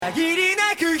限り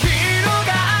なく広が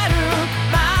る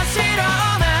真っ白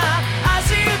な明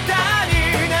日に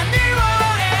波を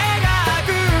描く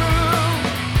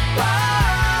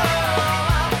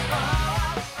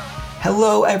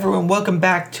Hello everyone, welcome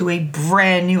back to a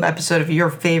brand new episode of your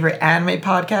favorite anime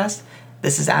podcast.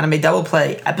 This is Anime Double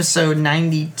Play, episode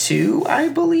 92, I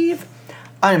believe.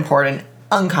 Unimportant,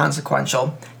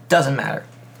 unconsequential, doesn't matter.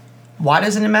 Why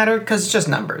doesn't it matter? Because it's just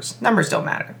numbers. Numbers don't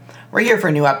matter. We're here for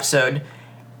a new episode.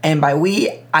 And by we,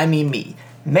 I mean me.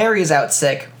 Mary is out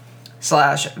sick, /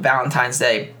 Valentine's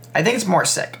Day. I think it's more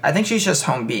sick. I think she's just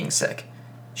home being sick.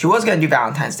 She was going to do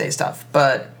Valentine's Day stuff,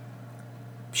 but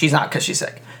she's not because she's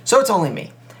sick. So it's only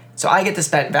me. So I get to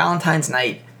spend Valentine's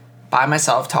night by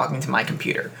myself talking to my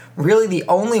computer. Really the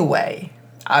only way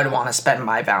I would want to spend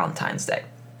my Valentine's Day.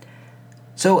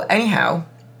 So anyhow,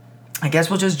 I guess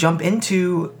we'll just jump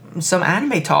into some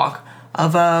anime talk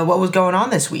of what was going on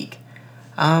this week.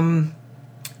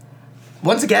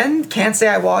 Once again, can't say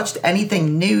I watched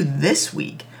anything new this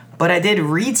week, but I did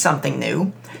read something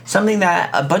new, something that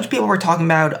a bunch of people were talking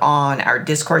about on our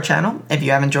Discord channel. If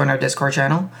you haven't joined our Discord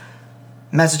channel,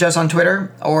 message us on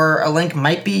Twitter, or a link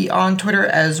might be on Twitter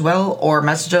as well, or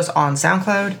message us on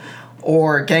SoundCloud,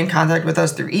 or get in contact with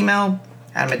us through email,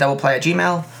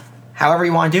 animedoubleplay@gmail. However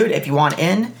you want to do it. If you want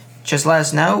in, just let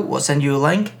us know. We'll send you a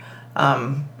link.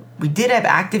 We did have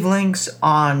active links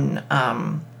on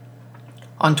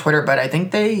Twitter, but I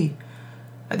think they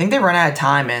run out of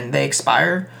time and they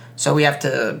expire, so we have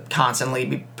to constantly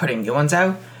be putting new ones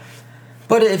out.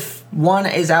 But if one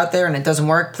is out there and it doesn't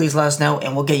work, please let us know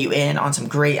and we'll get you in on some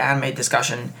great anime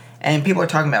discussion. And people are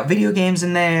talking about video games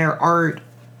in there, art,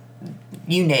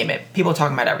 you name it. People are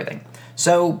talking about everything.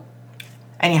 So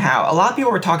anyhow, a lot of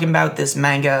people were talking about this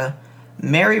manga.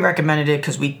 Mary recommended it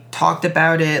because we talked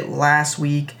about it last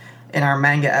week in our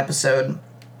manga episode.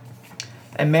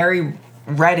 And Mary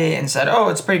read it and said, oh,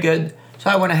 it's pretty good. So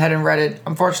I went ahead and read it.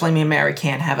 Unfortunately, me and Mary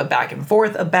can't have a back and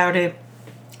forth about it,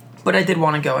 but I did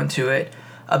want to go into it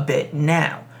a bit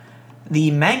now. The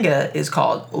manga is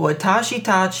called Watashi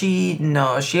Tachi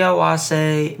no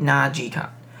Shiawase na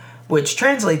Jikan, which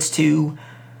translates to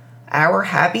Our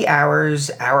Happy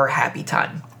Hours, Our Happy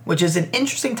Time, which is an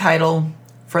interesting title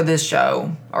for this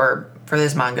show, or for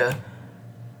this manga,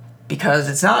 because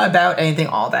it's not about anything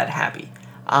all that happy.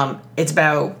 It's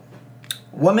about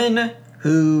woman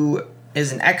who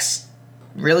is an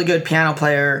really good piano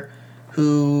player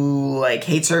who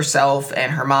hates herself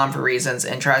and her mom for reasons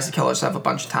and tries to kill herself a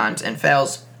bunch of times and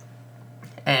fails.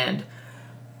 And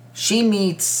she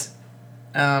meets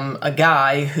a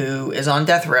guy who is on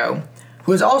death row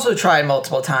who has also tried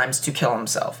multiple times to kill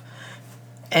himself.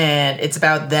 And it's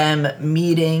about them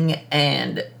meeting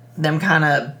and them kind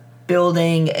of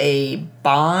building a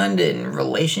bond and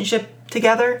relationship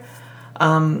together.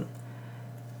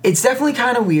 It's definitely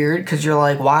kind of weird because you're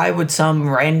like, why would some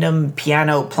random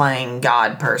piano playing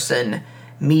god person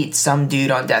meet some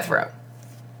dude on death row?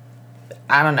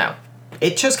 I don't know.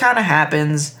 It just kind of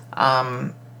happens.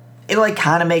 It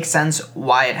kind of makes sense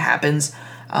why it happens.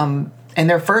 And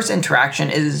their first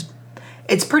interaction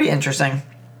it's pretty interesting.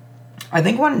 I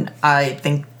think when I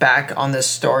think back on this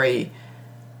story,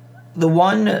 the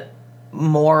one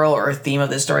moral or theme of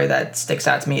this story that sticks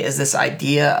out to me is this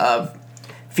idea of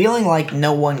feeling like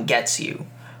no one gets you,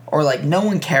 or like no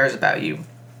one cares about you.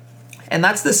 And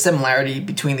that's the similarity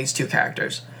between these two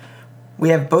characters.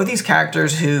 We have both these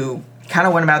characters who kind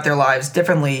of went about their lives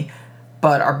differently,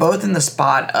 but are both in the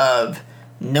spot of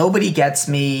nobody gets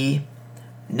me,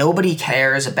 nobody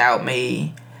cares about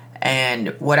me, and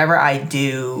whatever I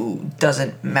do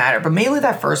doesn't matter. But mainly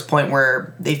that first point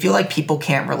where they feel like people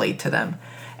can't relate to them.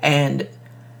 And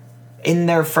in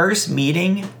their first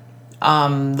meeting,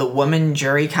 the woman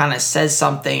Juri kind of says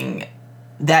something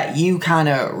that you kind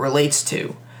of relates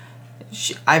to.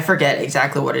 I forget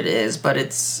exactly what it is, but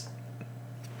it's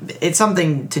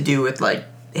something to do with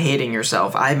hating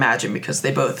yourself, I imagine, because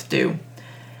they both do.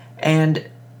 And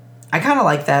I kind of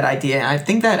like that idea, and I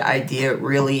think that idea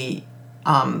really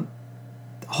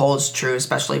holds true,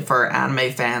 especially for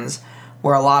anime fans,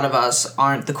 where a lot of us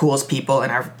aren't the coolest people in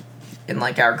our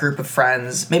group of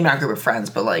friends. Maybe not group of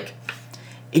friends, but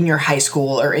in your high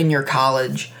school or in your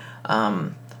college,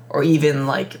 or even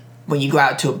when you go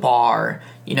out to a bar,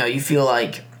 you feel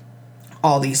like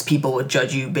all these people would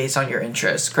judge you based on your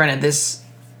interests. Granted,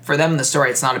 for them in the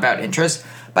story, it's not about interest,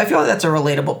 but I feel like that's a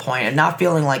relatable point, and not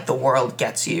feeling like the world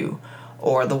gets you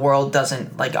or the world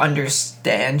doesn't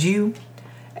understand you.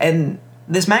 And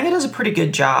this manga does a pretty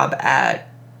good job at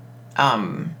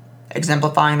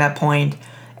exemplifying that point,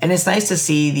 and it's nice to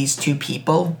see these two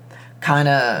people kind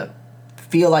of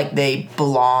feel like they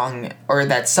belong or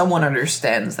that someone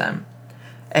understands them.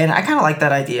 And I kind of like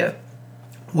that idea.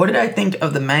 What did I think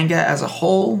of the manga as a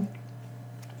whole?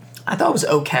 I thought it was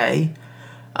okay.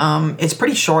 It's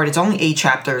pretty short. It's only 8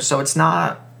 chapters, so it's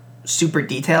not super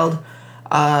detailed.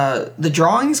 The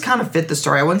drawings kind of fit the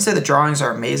story. I wouldn't say the drawings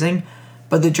are amazing,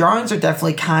 but the drawings are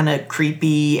definitely kind of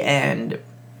creepy and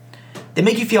they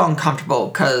make you feel uncomfortable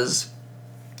because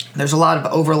there's a lot of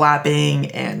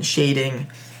overlapping and shading,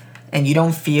 and you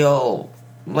don't feel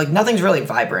like nothing's really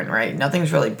vibrant, right?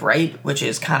 Nothing's really bright, which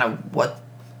is kind of what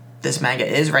this manga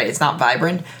is, right? It's not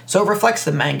vibrant, so it reflects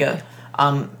the manga.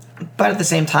 But at the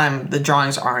same time, the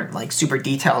drawings aren't like super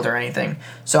detailed or anything.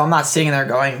 So I'm not sitting there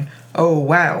going, "Oh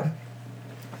wow,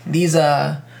 these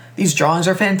drawings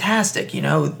are fantastic." You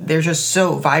know, they're just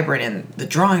so vibrant and the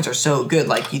drawings are so good.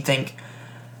 Like you think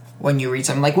when you read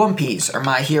something like One Piece or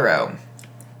My Hero.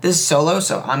 This is Solo,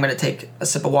 so I'm gonna take a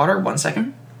sip of water. 1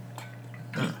 second.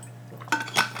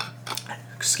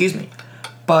 Excuse me.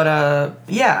 But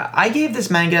yeah, I gave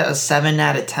this manga a 7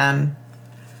 out of 10.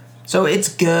 So it's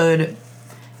good.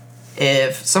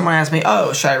 If someone asked me,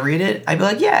 "Oh, should I read it?" I'd be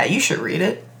like, "Yeah, you should read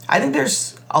it." I think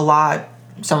there's a lot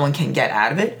someone can get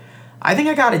out of it. I think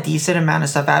I got a decent amount of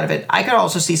stuff out of it. I could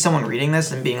also see someone reading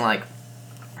this and being like,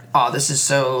 "Oh, this is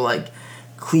so like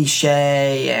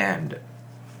cliche," and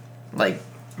like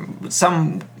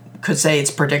some could say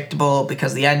it's predictable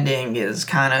because the ending is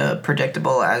kind of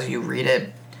predictable as you read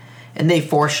it, and they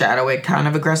foreshadow it kind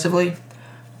of aggressively.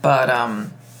 But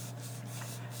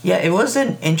yeah, it was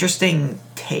an interesting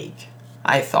take,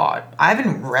 I thought. I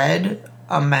haven't read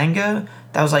a manga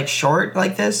that was like short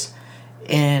like this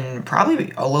in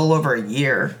probably a little over a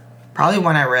year. Probably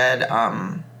when I read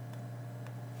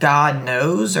God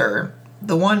Knows, or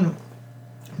the one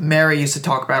Mary used to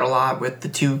talk about a lot with the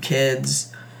 2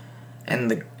 kids and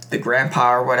the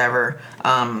grandpa or whatever.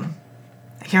 I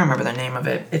can't remember the name of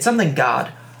it. It's something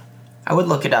God. I would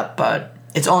look it up, but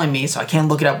it's only me, so I can't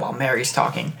look it up while Mary's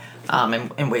talking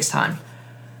and waste time.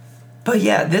 But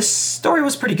yeah, this story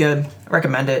was pretty good. I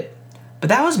recommend it. But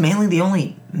that was mainly the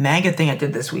only manga thing I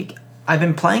did this week. I've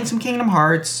been playing some Kingdom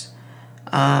Hearts.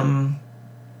 I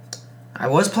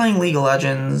was playing League of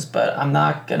Legends, but I'm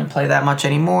not going to play that much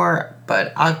anymore.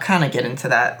 But I'll kind of get into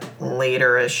that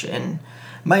later-ish in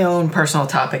my own personal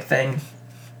topic thing.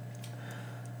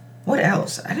 What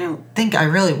else? I don't think I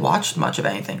really watched much of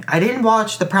anything. I didn't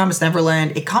watch The Promised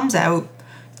Neverland. It comes out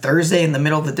Thursday in the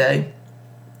middle of the day.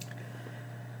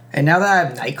 And now that I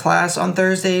have night class on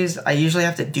Thursdays, I usually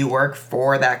have to do work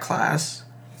for that class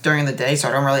during the day, so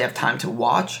I don't really have time to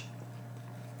watch.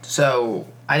 So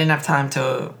I didn't have time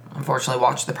to, unfortunately,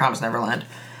 watch The Promised Neverland.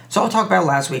 So I'll talk about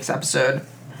last week's episode.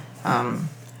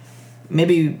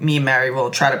 Maybe me and Mary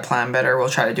will try to plan better. We'll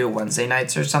try to do it Wednesday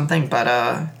nights or something,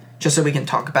 but just so we can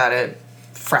talk about it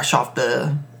fresh off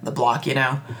the block, you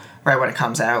know, right when it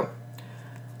comes out.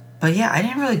 But yeah, I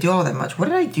didn't really do all that much. What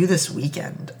did I do this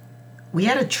weekend? We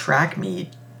had a track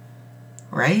meet,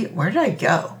 right? Where did I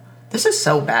go? This is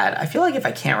so bad. I feel like if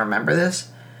I can't remember this,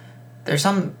 there's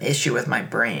some issue with my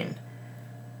brain.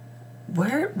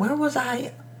 Where was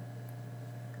I?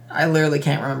 I literally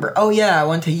can't remember. Oh yeah, I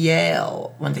went to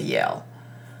Yale.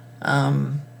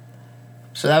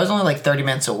 So that was only like 30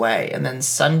 minutes away. And then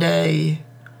Sunday,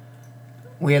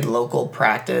 we had local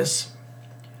practice.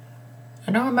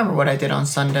 I don't remember what I did on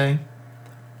Sunday.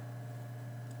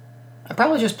 I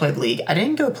probably just played League. I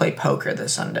didn't go play poker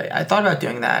this Sunday. I thought about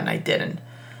doing that and I didn't.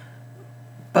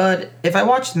 But if I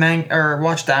watched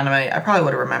watched anime, I probably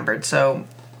would have remembered. So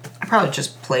I probably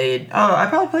just played... Oh, I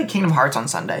probably played Kingdom Hearts on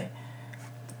Sunday.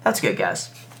 That's a good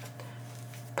guess.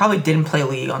 Probably didn't play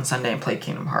League on Sunday and played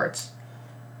Kingdom Hearts.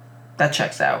 That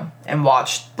checks out. And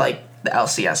watched, like, the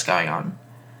LCS going on.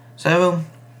 So,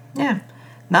 yeah.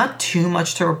 Not too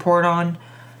much to report on.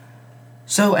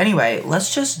 So, anyway,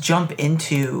 let's just jump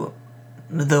into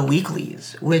the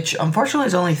weeklies, which, unfortunately,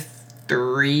 is only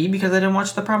 3 because I didn't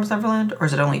watch The Promised Neverland, or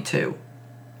is it only 2?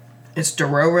 It's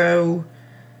Dororo,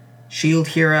 Shield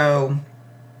Hero,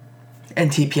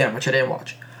 and TPM, which I didn't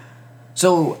watch.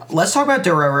 So, let's talk about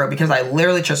Dororo, because I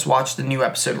literally just watched the new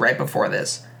episode right before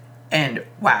this. And,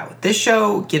 wow, this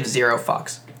show gives 0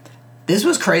 fucks. This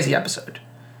was a crazy episode.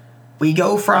 We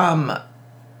go from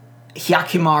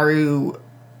Hyakimaru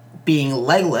being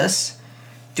legless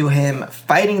to him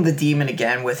fighting the demon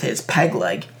again with his peg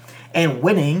leg and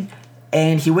winning,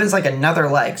 and he wins like another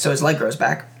leg, so his leg grows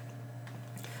back.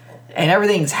 And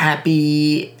everything's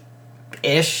happy-ish.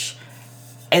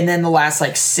 And then the last,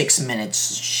 6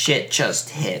 minutes, shit just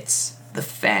hits the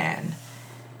fan.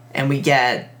 And we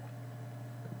get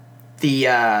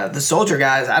the soldier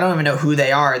guys. I don't even know who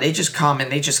they are. They just come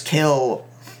and they just kill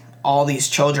all these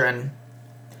children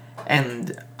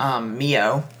and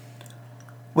Mio,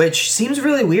 which seems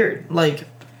really weird. Like,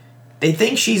 they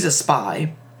think she's a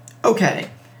spy. Okay,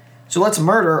 so let's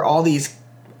murder all these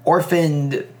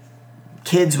orphaned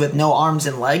kids with no arms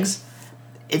and legs.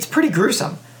 It's pretty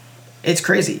gruesome. It's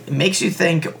crazy. It makes you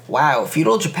think, wow,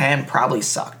 feudal Japan probably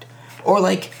sucked. Or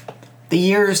like the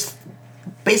years,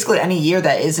 basically any year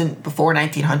that isn't before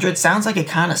 1900 sounds like it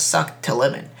kind of sucked to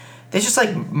live in. They just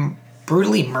like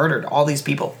brutally murdered all these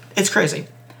people. It's crazy.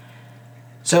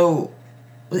 So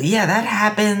yeah, that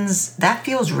happens. That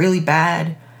feels really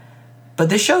bad. But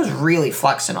this show's really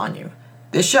flexing on you.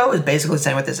 This show is basically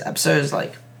saying with this episode is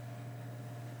like,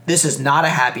 this is not a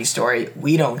happy story.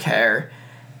 We don't care.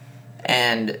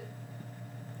 And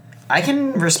I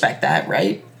can respect that,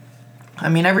 right? I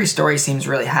mean, every story seems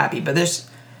really happy, but this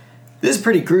is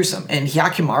pretty gruesome. And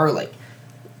Hyakimaru, like,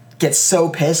 gets so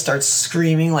pissed, starts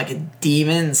screaming like a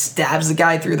demon, stabs the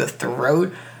guy through the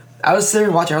throat. I was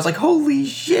sitting watching, I was like, holy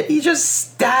shit, he just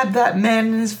stabbed that man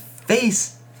in his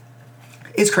face.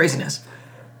 It's craziness.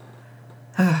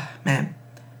 Man.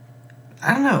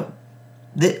 I don't know.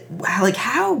 Like,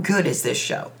 how good is this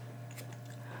show?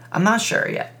 I'm not sure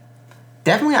yet.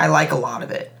 Definitely I like a lot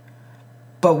of it.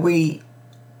 But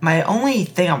my only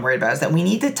thing I'm worried about is that we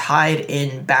need to tie it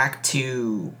in back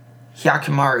to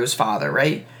Hyakimaru's father,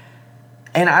 right?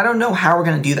 And I don't know how we're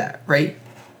going to do that, right?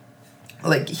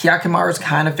 Like, Hyakimaru's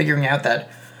kind of figuring out that,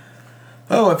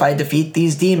 oh, if I defeat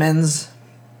these demons,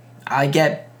 I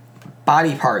get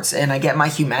body parts and I get my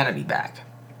humanity back.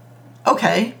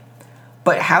 Okay.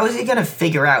 But how is he going to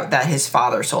figure out that his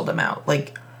father sold him out?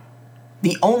 Like,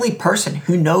 the only person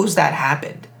who knows that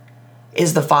happened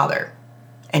is the father.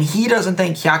 And he doesn't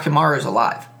think Hyakimaru is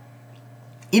alive.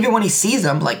 Even when he sees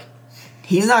him, like,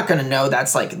 he's not going to know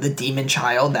that's, like, the demon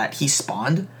child that he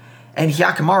spawned. And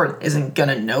Hyakimaru isn't going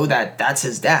to know that that's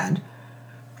his dad.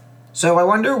 So I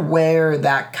wonder where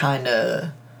that kind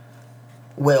of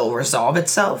will resolve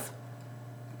itself.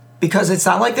 Because it's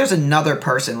not like there's another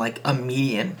person, like a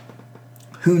median,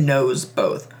 who knows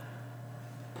both.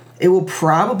 It will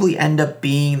probably end up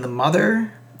being the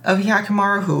mother of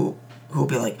Hyakimaru who will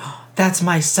be like, oh, that's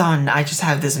my son, I just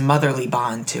have this motherly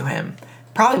bond to him.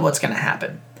 Probably what's going to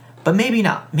happen. But maybe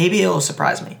not. Maybe it'll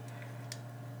surprise me.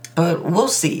 But we'll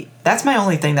see. That's my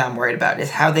only thing that I'm worried about,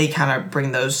 is how they kind of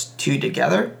bring those two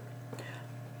together.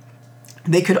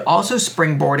 They could also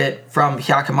springboard it from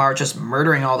Hyakimaru just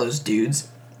murdering all those dudes.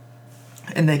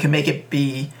 And they can make it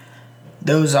be,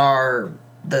 those are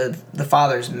the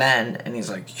father's men. And he's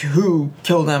like, who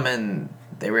killed them? And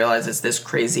they realize it's this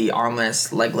crazy,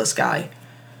 armless, legless guy.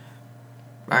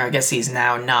 Or I guess he's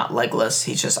now not legless,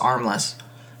 he's just armless.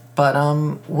 But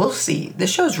we'll see.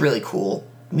 This show's really cool.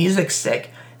 Music's sick.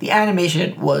 The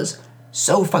animation was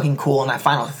so fucking cool in that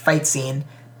final fight scene.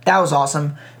 That was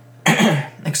awesome.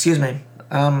 Excuse me.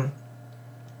 Yeah,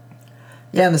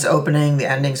 in this opening, the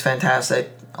ending's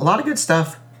fantastic. A lot of good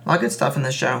stuff. A lot of good stuff in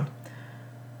this show.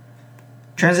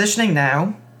 Transitioning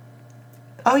now.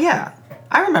 Oh yeah,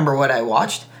 I remember what I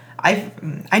watched. I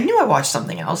knew I watched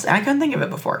something else, and I couldn't think of it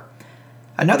before.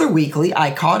 Another weekly,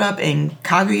 I caught up in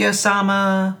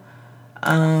Kaguya-sama.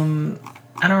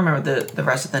 I don't remember the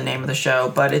rest of the name of the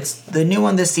show, but it's the new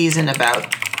one this season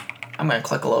about... I'm going to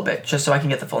click a little bit just so I can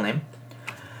get the full name.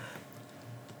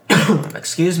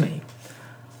 Excuse me.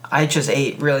 I just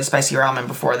ate really spicy ramen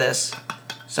before this,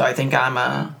 so I think I'm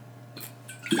a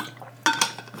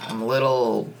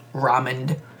little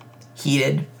ramen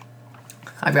heated.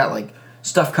 I've got like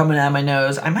stuff coming out of my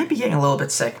nose. I might be getting a little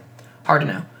bit sick. Hard to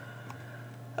know.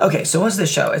 Okay, so what's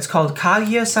this show? It's called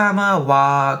Kaguya-sama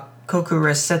wa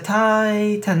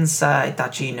Kokuresetai Tensai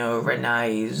Tachi no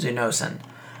Renai Zunosen,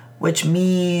 which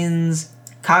means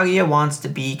Kaguya wants to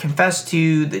be confessed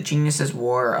to the geniuses'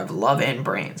 war of love and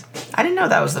brains. I didn't know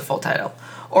that was the full title.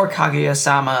 Or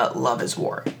Kaguya-sama Love is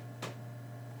War.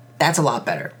 That's a lot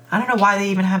better. I don't know why they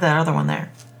even have that other one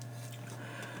there.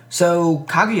 So,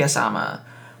 Kaguya-sama,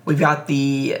 we've got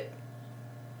the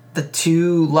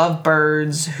two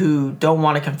lovebirds who don't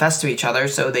want to confess to each other,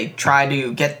 so they try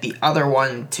to get the other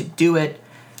one to do it.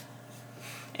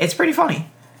 It's pretty funny.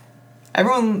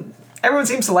 Everyone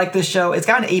seems to like this show. It's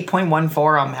got an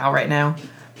 8.14 on Mal right now.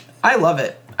 I love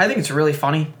it. I think it's really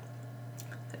funny.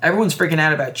 Everyone's freaking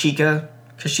out about Chika,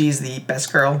 because she's the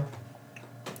best girl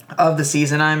of the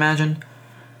season, I imagine.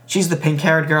 She's the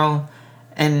pink-haired girl,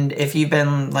 and if you've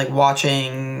been like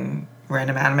watching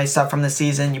random anime stuff from this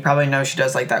season, you probably know she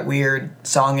does like that weird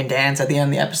song and dance at the end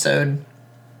of the episode.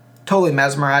 Totally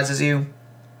mesmerizes you.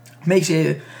 Makes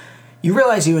you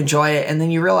realize you enjoy it, and then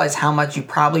you realize how much you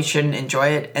probably shouldn't enjoy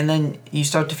it, and then you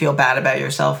start to feel bad about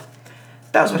yourself.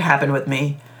 That was what happened with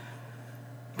me.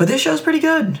 But this show's pretty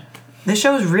good. This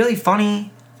show is really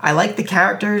funny. I like the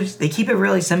characters. They keep it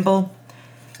really simple.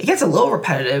 It gets a little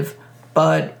repetitive,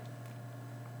 but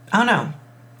I don't know.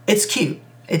 It's cute.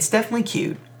 It's definitely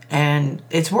cute. And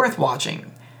it's worth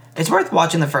watching. It's worth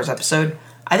watching the first episode.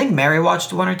 I think Mary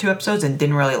watched 1 or 2 episodes and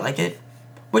didn't really like it,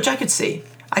 which I could see.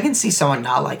 I can see someone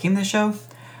not liking this show.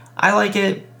 I like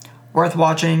it. Worth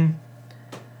watching.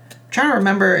 I'm trying to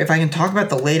remember if I can talk about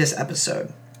the latest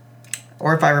episode,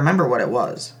 or if I remember what it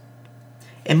was.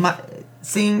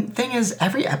 Thing is,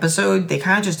 every episode they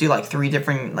kind of just do like 3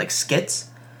 different like skits.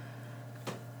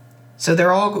 So they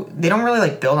don't really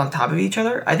like build on top of each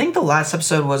other. I think the last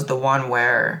episode was the one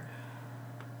where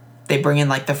they bring in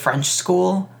like the French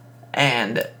school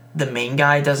and the main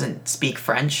guy doesn't speak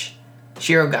French.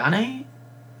 Shirogane?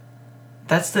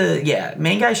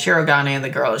 Main guy is Shirogane and the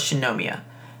girl is Shinomiya.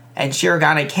 And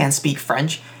Shirogane can't speak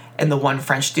French, and the one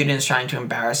French student is trying to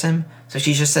embarrass him. So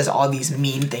she just says all these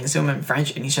mean things to him in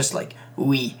French, and he's just like,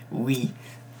 oui, oui.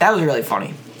 That was really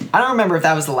funny. I don't remember if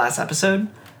that was the last episode,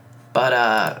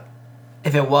 but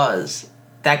if it was,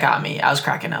 that got me. I was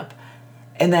cracking up.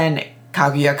 And then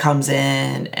Kaguya comes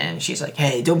in, and she's like,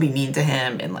 hey, don't be mean to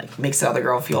him, and like makes the other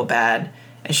girl feel bad,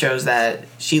 and shows that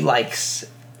she likes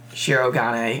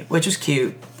Shirogane, which is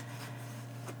cute.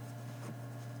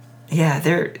 Yeah,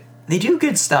 they do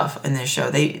good stuff in this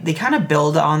show. They kind of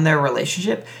build on their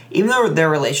relationship, even though their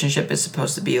relationship is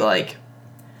supposed to be like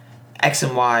X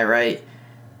and Y, right?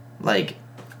 Like,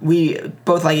 we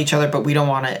both like each other, but we don't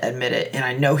want to admit it, and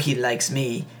I know he likes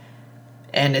me,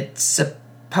 and it's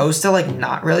supposed to like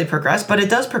not really progress, but it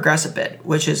does progress a bit,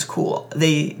 which is cool.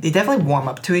 They definitely warm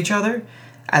up to each other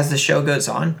as the show goes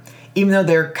on, even though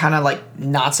they're kind of like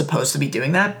not supposed to be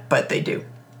doing that, but they do,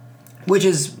 which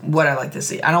is what I like to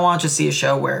see. I don't want to just see a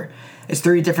show where it's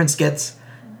 3 different skits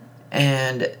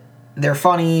and they're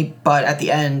funny, but at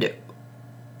the end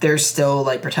they're still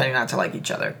like pretending not to like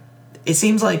each other. It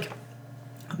seems like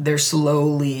they're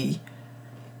slowly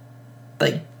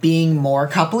like being more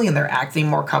coupley, and they're acting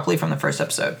more coupley from the first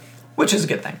episode, which is a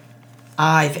good thing,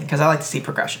 I think, because I like to see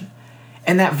progression.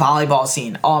 And that volleyball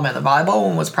scene, oh man, the volleyball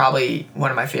one was probably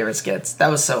one of my favorite skits. That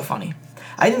was so funny.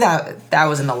 I think that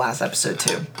was in the last episode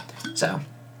too. So,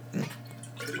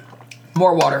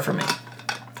 more water for me.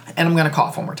 And I'm gonna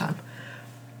cough one more time.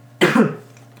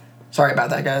 Sorry about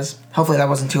that, guys. Hopefully that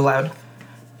wasn't too loud.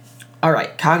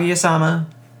 Alright, Kaguya-sama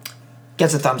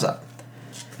gets a thumbs up.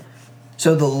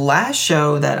 So the last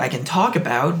show that I can talk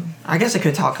about, I guess I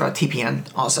could talk about TPN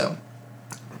also,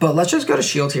 but let's just go to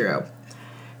Shield Hero,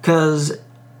 because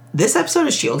this episode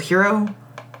of Shield Hero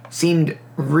seemed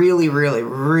really, really,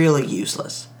 really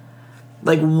useless.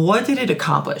 Like, what did it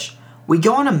accomplish? We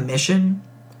go on a mission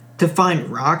to find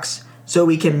rocks so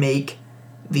we can make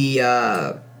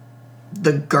the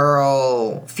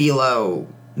girl Philo,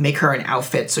 make her an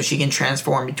outfit so she can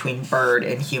transform between bird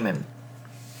and human.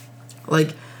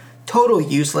 Like, total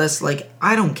useless. Like,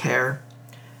 I don't care.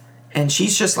 And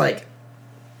she's just like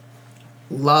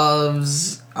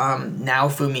loves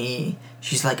Naofumi.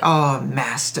 She's like, oh,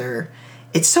 master.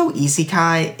 It's so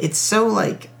isekai. It's so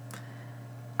like,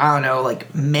 I don't know,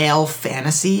 like male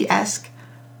fantasy-esque,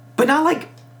 but not like,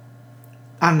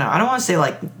 I don't know, I don't want to say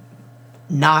like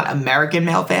not American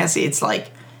male fantasy. It's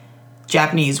like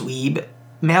Japanese weeb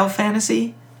male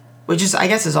fantasy, which is, I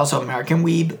guess, is also American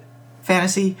weeb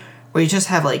fantasy, where you just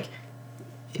have like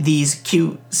these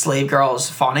cute slave girls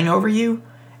fawning over you,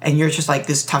 and you're just like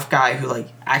this tough guy who like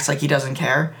acts like he doesn't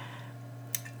care.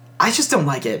 I just don't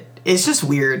like it. It's just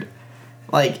weird.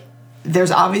 Like,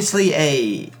 there's obviously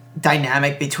a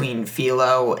dynamic between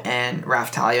Philo and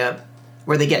Raphtalia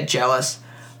where they get jealous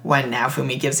when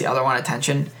Naofumi gives the other one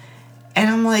attention. And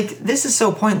I'm like, this is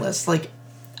so pointless. Like,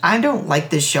 I don't like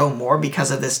this show more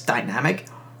because of this dynamic.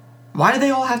 Why do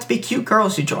they all have to be cute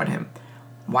girls who join him?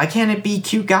 Why can't it be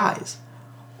cute guys?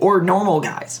 Or normal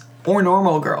guys? Or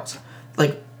normal girls?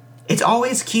 Like, it's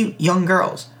always cute young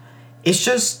girls. It's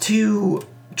just too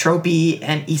tropey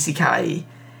and isekai.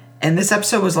 And this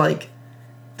episode was like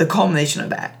the culmination of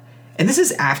that. And this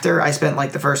is after I spent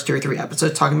like the first 2 or 3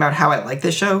 episodes talking about how I like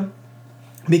this show,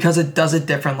 because it does it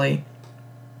differently.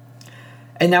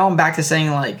 And now I'm back to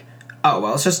saying like, oh,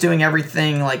 well, it's just doing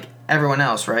everything like everyone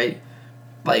else, right?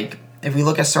 Like, if we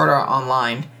look at Sword Art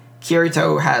Online,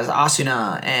 Kirito has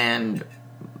Asuna and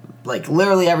like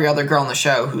literally every other girl in the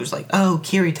show who's like, oh,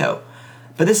 Kirito.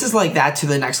 But this is like that to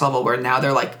the next level, where now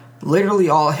they're like literally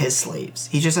all his slaves.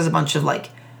 He just has a bunch of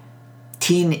like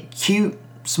cute,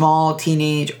 small,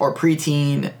 teenage or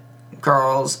preteen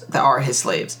girls that are his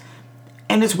slaves.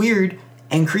 And it's weird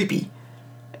and creepy.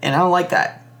 And I don't like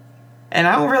that. And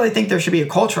I don't really think there should be a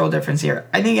cultural difference here.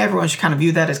 I think everyone should kind of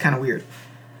view that as kind of weird.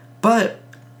 But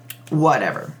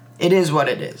whatever. It is what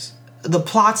it is. The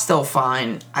plot's still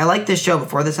fine. I liked this show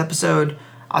before this episode.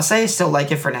 I'll say I still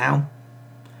like it for now.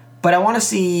 But I want to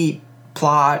see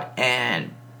plot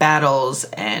and battles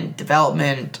and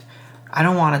development. I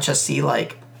don't want to just see,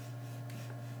 like,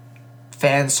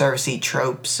 fan servicey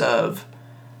tropes of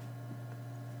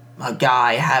a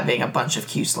guy having a bunch of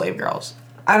cute slave girls.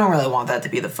 I don't really want that to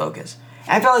be the focus.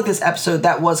 And I felt like this episode,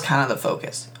 that was kind of the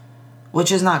focus.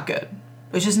 Which is not good.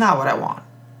 Which is not what I want.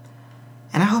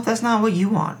 And I hope that's not what you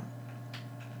want.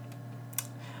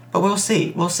 But we'll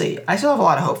see. We'll see. I still have a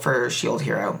lot of hope for Shield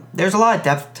Hero. There's a lot of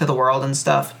depth to the world and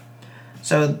stuff.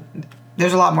 So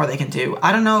there's a lot more they can do.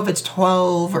 I don't know if it's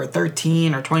 12 or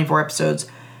 13 or 24 episodes.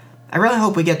 I really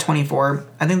hope we get 24.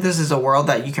 I think this is a world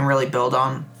that you can really build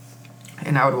on.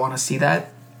 And I would want to see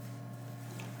that.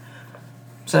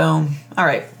 So,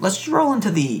 alright. Let's roll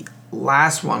into the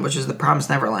last one, which is the Promised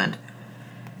Neverland.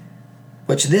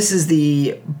 Which this is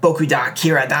the Bokuda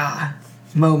Kirada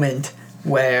moment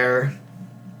where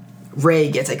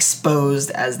Rei gets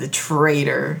exposed as the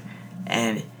traitor,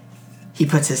 and he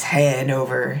puts his hand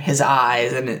over his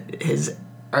eyes and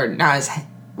how did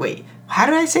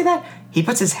I say that? He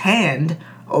puts his hand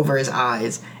over his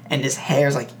eyes and his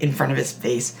hair's like in front of his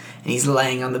face, and he's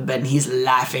laying on the bed and he's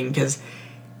laughing because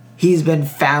he's been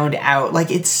found out. Like,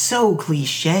 it's so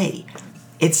cliche.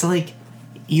 It's like,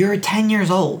 you're 10 years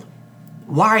old.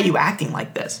 Why are you acting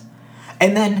like this?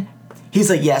 And then he's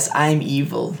like, yes, I'm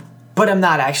evil. But I'm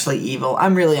not actually evil.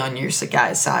 I'm really on your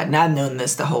guy's side, and I've known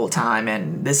this the whole time,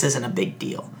 and this isn't a big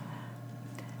deal.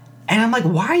 And I'm like,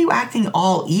 why are you acting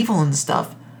all evil and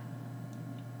stuff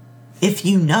if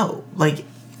you know? Like,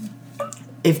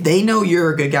 if they know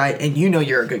you're a good guy, and you know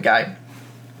you're a good guy,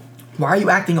 why are you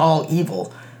acting all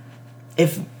evil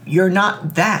if you're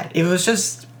not that? It was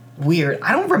just weird.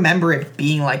 I don't remember it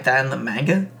being like that in the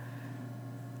manga.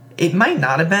 It might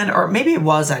not have been, or maybe it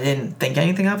was, I didn't think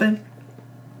anything of it.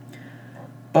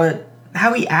 But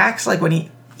how he acts, like, when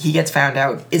he gets found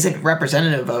out isn't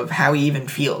representative of how he even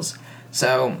feels.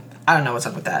 So, I don't know what's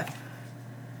up with that.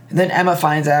 And then Emma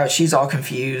finds out. She's all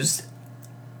confused.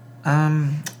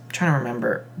 I'm trying to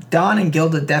remember. Don and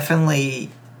Gilda definitely,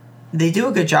 they do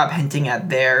a good job hinting at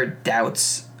their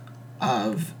doubts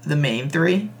of the main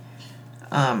three. They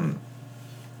kind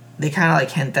of,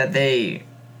 like, hint that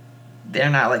they're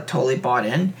not, like, totally bought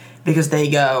in, because they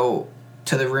go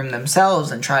to the room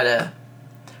themselves and try to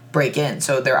break in.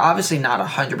 So they're obviously not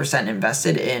 100%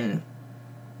 invested in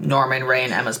Norman, Rei,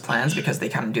 and Emma's plans, because they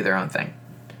kind of do their own thing.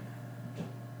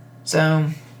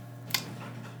 So,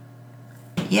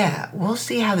 yeah, we'll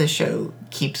see how this show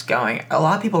keeps going. A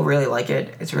lot of people really like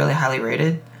it. It's really highly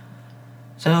rated.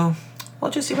 So,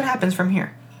 we'll just see what happens from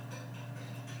here.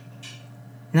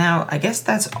 Now, I guess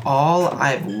that's all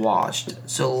I've watched.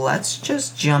 So let's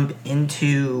just jump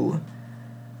into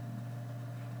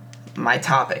my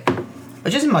topic,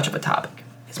 which isn't much of a topic.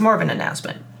 It's more of an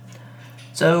announcement.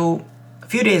 So, a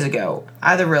few days ago,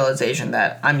 I had the realization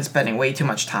that I'm spending way too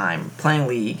much time playing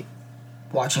League,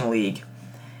 watching League,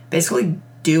 basically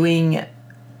doing,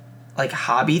 like,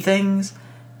 hobby things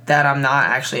that I'm not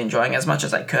actually enjoying as much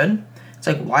as I could. It's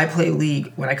like, why play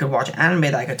League when I could watch anime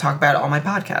that I could talk about on my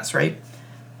podcast, right?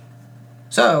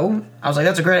 So, I was like,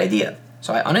 that's a great idea.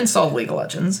 So I uninstalled League of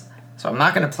Legends, so I'm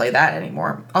not going to play that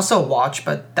anymore. I'll still watch,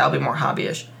 but that'll be more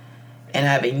hobby-ish. And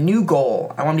I have a new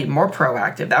goal. I want to be more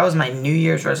proactive. That was my New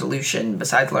Year's resolution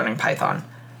besides learning Python,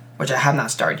 which I have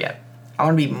not started yet. I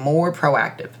want to be more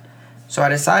proactive. So I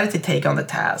decided to take on the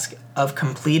task of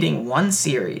completing one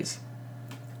series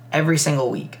every single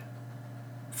week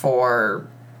for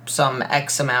some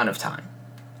X amount of time.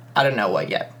 I don't know what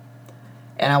yet.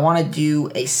 And I want to do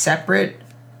a separate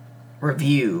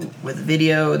review with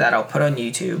video that I'll put on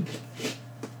YouTube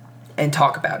and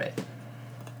talk about it.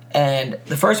 And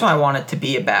the first one I want it to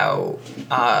be about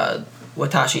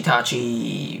Watashi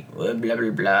Tachi, blah, blah,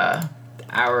 blah.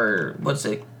 What's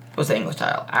the English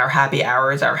title? Our Happy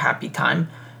Hours, Our Happy Time.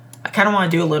 I kind of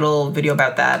want to do a little video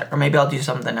about that, or maybe I'll do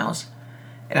something else.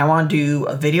 And I want to do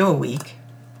a video a week.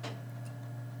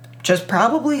 Just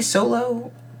probably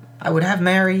solo. I would have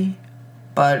Mary,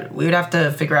 but we would have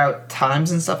to figure out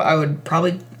times and stuff. I would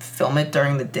probably film it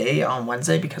during the day on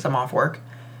Wednesday because I'm off work.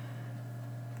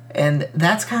 And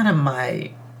that's kind of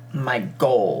my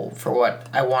goal for what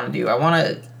I want to do. I want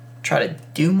to try to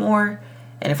do more,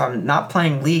 and if I'm not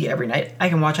playing League every night, I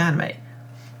can watch anime.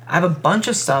 I have a bunch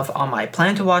of stuff on my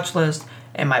plan to watch list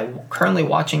and my currently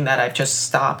watching that I've just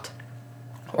stopped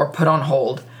or put on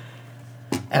hold,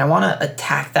 and I want to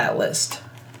attack that list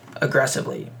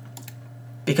aggressively.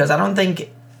 Because I don't think,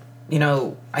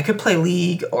 I could play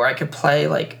League or I could play,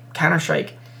 like,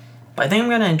 Counter-Strike, but But I think I'm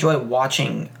going to enjoy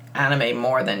watching anime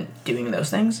more than doing those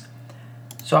things.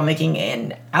 So I'm making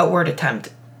an outward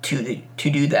attempt to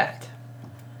do that.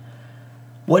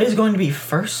 What is going to be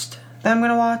first that I'm going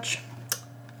to watch?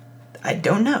 I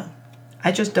don't know.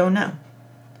 I just don't know.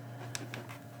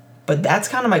 But that's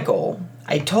kind of my goal.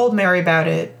 I told Mary about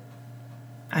it.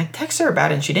 I texted her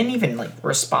about it and she didn't even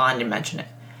respond and mention it.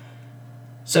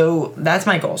 So that's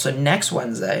my goal. So next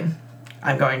Wednesday,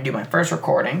 I'm going to do my first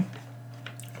recording,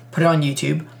 put it on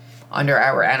YouTube under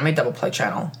our Anime Double Play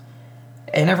channel,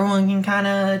 and everyone can kind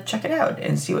of check it out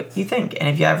and see what you think. And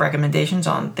if you have recommendations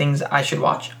on things I should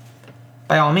watch,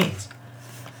 by all means.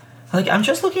 I'm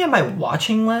just looking at my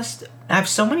watching list. I have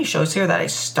so many shows here that I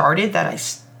started, that I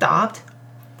stopped,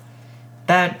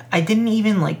 that I didn't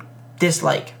even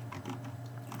dislike.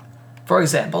 For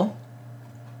example,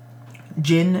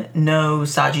 Jin no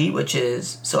Saji, which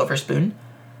is Silver Spoon.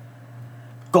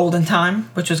 Golden Time,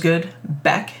 which was good.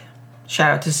 Beck,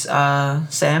 shout out to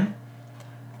Sam.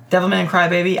 Devilman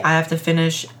Crybaby, I have to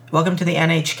finish. Welcome to the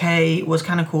NHK was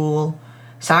kind of cool.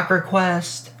 Soccer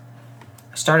Quest,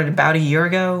 started about a year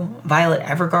ago. Violet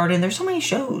Evergarden, there's so many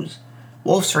shows.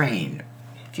 Wolf's Rain.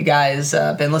 If you guys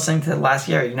been listening to the last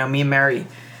year, me and Mary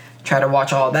tried to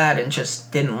watch all that and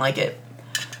just didn't like it.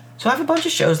 So I have a bunch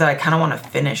of shows that I kind of want to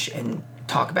finish and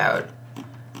talk about.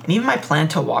 And even my plan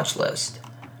to watch list.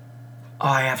 Oh,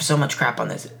 I have so much crap on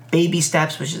this. Baby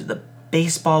Steps, which is the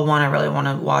baseball one I really want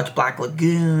to watch. Black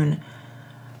Lagoon.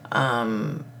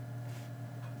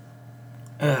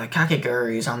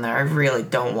 Kakeguri's on there. I really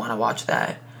don't want to watch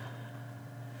that.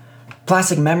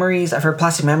 Plastic Memories. I've heard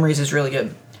Plastic Memories is really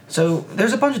good. So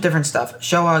there's a bunch of different stuff.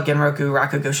 Showa, Genroku,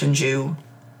 Rakugo Shinju.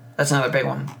 That's another big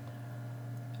one.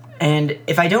 And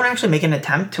if I don't actually make an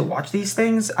attempt to watch these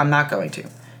things, I'm not going to.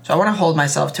 So I want to hold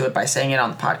myself to it by saying it on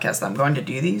the podcast that I'm going to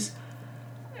do these.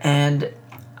 And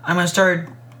I'm going to start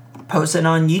posting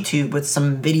on YouTube with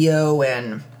some video,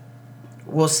 and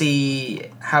we'll see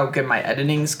how good my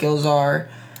editing skills are.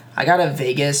 I got a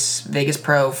Vegas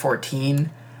Pro 14.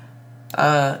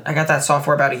 I got that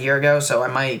software about a year ago, so I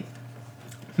might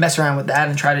mess around with that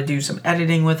and try to do some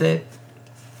editing with it.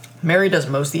 Mary does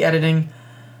most of the editing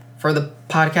for the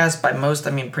podcast. By most,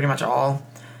 I mean pretty much all.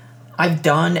 I've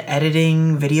done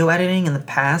video editing in the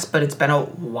past, but it's been a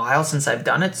while since I've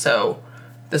done it, so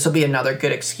this will be another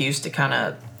good excuse to kind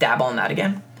of dabble in that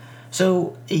again.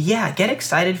 So yeah, get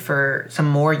excited for some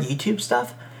more YouTube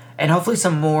stuff, and hopefully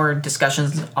some more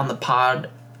discussions on the pod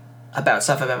about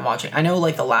stuff I've been watching. I know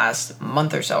the last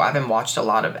month or so, I haven't watched a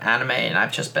lot of anime, and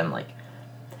I've just been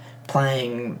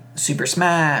playing Super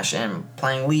Smash and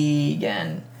playing League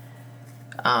and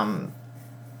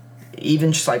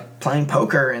even just playing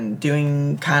poker and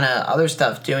doing kind of other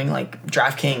stuff, doing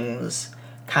DraftKings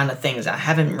kind of things. I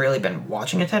haven't really been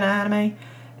watching a ton of anime,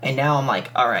 and now I'm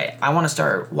alright, I want to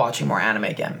start watching more anime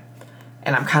again.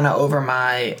 And I'm kind of over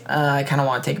I kind of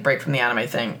want to take a break from the anime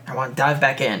thing. I want to dive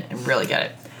back in and really get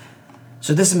it.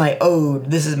 So this is my ode.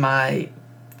 This is my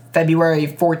February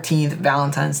 14th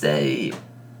Valentine's Day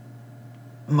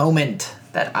moment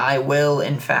that I will,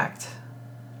 in fact,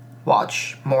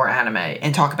 watch more anime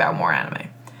and talk about more anime.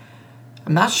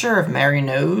 I'm not sure if Mary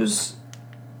knows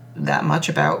that much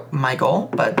about my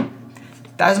goal, but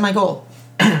that is my goal.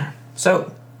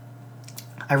 So,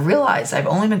 I realize I've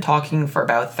only been talking for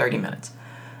about 30 minutes,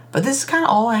 but this is kind of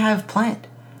all I have planned.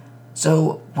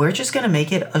 So, we're just going to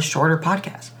make it a shorter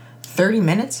podcast. 30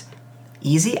 minutes,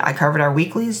 easy. I covered our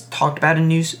weeklies, talked about a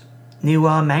new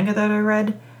manga that I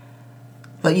read,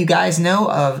 let you guys know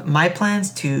of my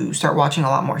plans to start watching a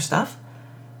lot more stuff.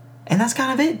 And that's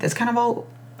kind of it. That's kind of all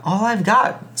I've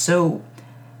got. So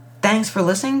thanks for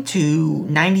listening to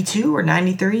 92 or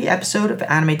 93 episode of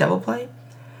Anime Double Play.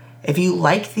 If you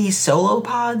like these solo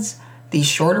pods, these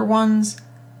shorter ones,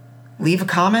 leave a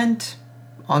comment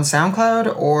on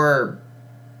SoundCloud, or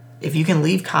if you can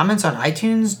leave comments on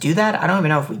iTunes, do that. I don't even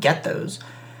know if we get those.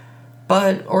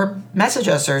 Or message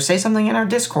us or say something in our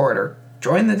Discord or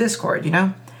join the Discord,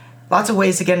 Lots of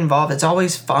ways to get involved. It's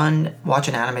always fun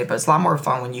watching anime, but it's a lot more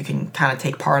fun when you can kind of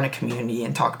take part in a community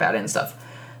and talk about it and stuff.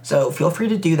 So feel free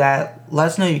to do that. Let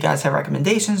us know if you guys have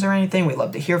recommendations or anything. We'd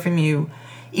love to hear from you.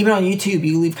 Even on YouTube,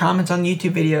 you leave comments on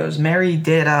YouTube videos. Mary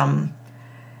did an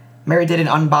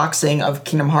unboxing of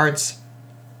Kingdom Hearts.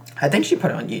 I think she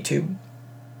put it on YouTube.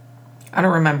 I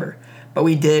don't remember. But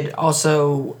we did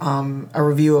also a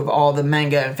review of all the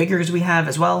manga and figures we have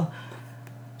as well.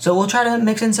 So we'll try to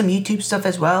mix in some YouTube stuff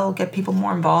as well, get people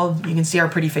more involved. You can see our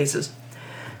pretty faces.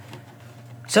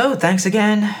 So thanks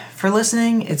again for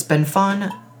listening. It's been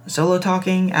fun solo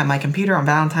talking at my computer on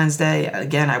Valentine's Day.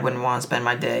 Again, I wouldn't want to spend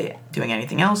my day doing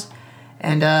anything else.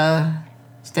 And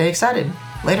stay excited.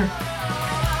 Later.